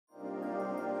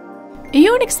Are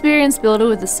you an experienced builder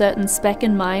with a certain spec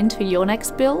in mind for your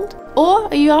next build? Or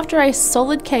are you after a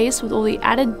solid case with all the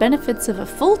added benefits of a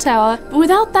full tower, but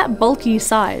without that bulky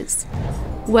size?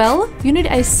 Well, you need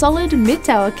a solid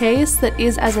mid-tower case that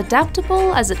is as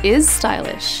adaptable as it is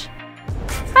stylish.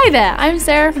 Hi there, I'm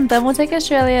Sarah from Thermaltake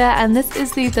Australia, and this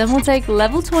is the Thermaltake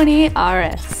Level 20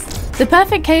 RS. The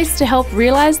perfect case to help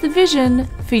realise the vision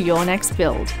for your next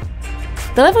build.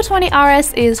 The Level 20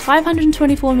 RS is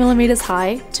 524mm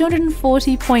high,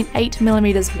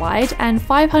 240.8mm wide, and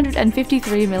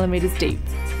 553mm deep.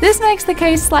 This makes the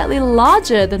case slightly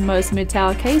larger than most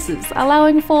mid-tower cases,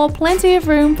 allowing for plenty of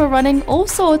room for running all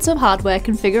sorts of hardware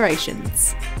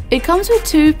configurations. It comes with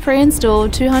two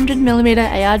pre-installed 200mm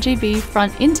ARGB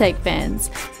front intake fans.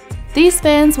 These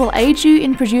fans will aid you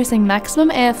in producing maximum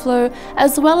airflow,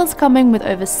 as well as coming with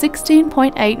over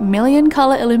 16.8 million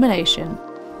colour illumination.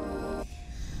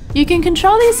 You can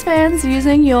control these fans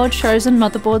using your chosen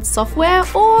motherboard software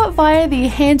or via the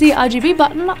handy RGB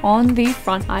button on the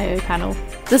front I/O panel.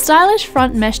 The stylish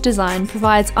front mesh design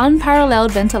provides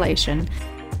unparalleled ventilation.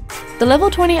 The Level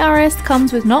 20 RS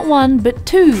comes with not one but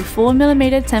two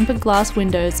 4mm tempered glass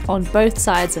windows on both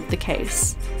sides of the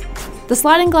case. The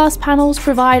sliding glass panels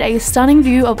provide a stunning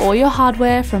view of all your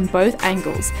hardware from both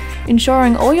angles,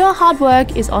 ensuring all your hard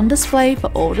work is on display for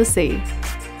all to see.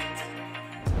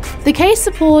 The case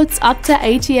supports up to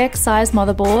ATX size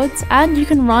motherboards, and you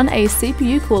can run a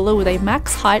CPU cooler with a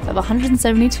max height of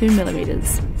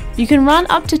 172mm. You can run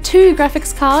up to two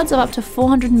graphics cards of up to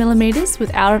 400mm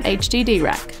without an HDD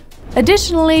rack.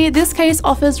 Additionally, this case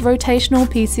offers rotational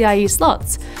PCI-E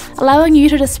slots, allowing you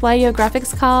to display your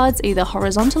graphics cards either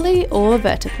horizontally or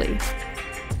vertically.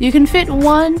 You can fit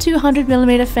one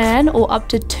 200mm fan or up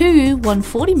to two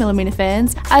 140mm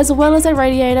fans, as well as a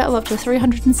radiator of up to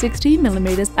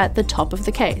 360mm at the top of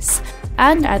the case,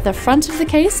 and at the front of the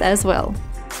case as well.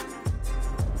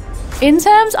 In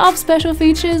terms of special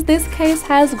features, this case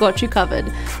has got you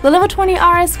covered. The Level 20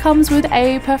 RS comes with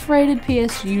a perforated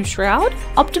PSU shroud,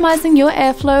 optimizing your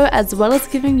airflow as well as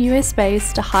giving you a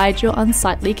space to hide your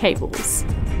unsightly cables.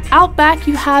 Out back,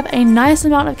 you have a nice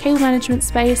amount of cable management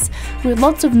space with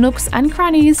lots of nooks and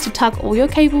crannies to tuck all your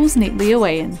cables neatly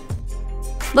away in.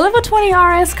 The Level 20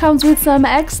 RS comes with some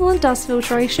excellent dust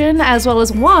filtration, as well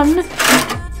as one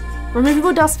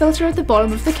removable dust filter at the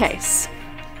bottom of the case.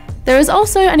 There is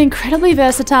also an incredibly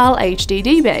versatile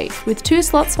HDD bay with two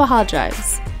slots for hard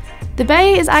drives. The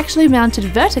bay is actually mounted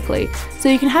vertically, so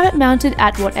you can have it mounted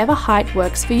at whatever height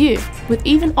works for you, with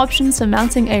even options for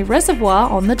mounting a reservoir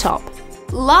on the top.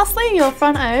 Lastly, your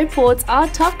front I/O ports are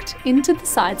tucked into the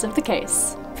sides of the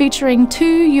case, featuring two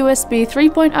USB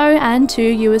 3.0 and two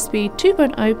USB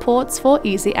 2.0 ports for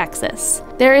easy access.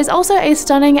 There is also a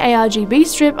stunning ARGB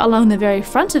strip along the very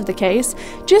front of the case,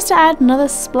 just to add another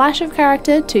splash of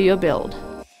character to your build.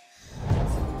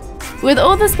 With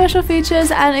all the special features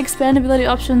and expandability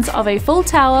options of a full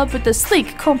tower but the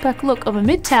sleek, compact look of a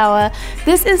mid-tower,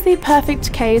 this is the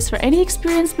perfect case for any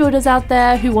experienced builders out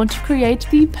there who want to create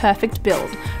the perfect build,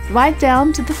 right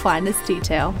down to the finest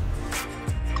detail.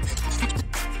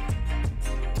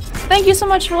 Thank you so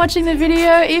much for watching the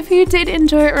video. If you did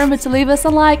enjoy it, remember to leave us a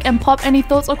like and pop any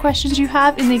thoughts or questions you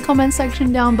have in the comment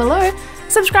section down below.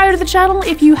 Subscribe to the channel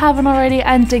if you haven't already,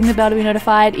 and ding the bell to be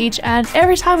notified each and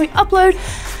every time we upload.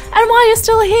 And while you're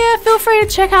still here, feel free to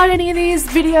check out any of these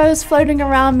videos floating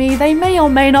around me. They may or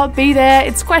may not be there.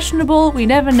 It's questionable, we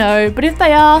never know. But if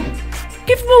they are,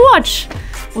 give them a watch.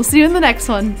 We'll see you in the next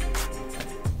one.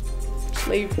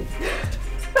 Leave.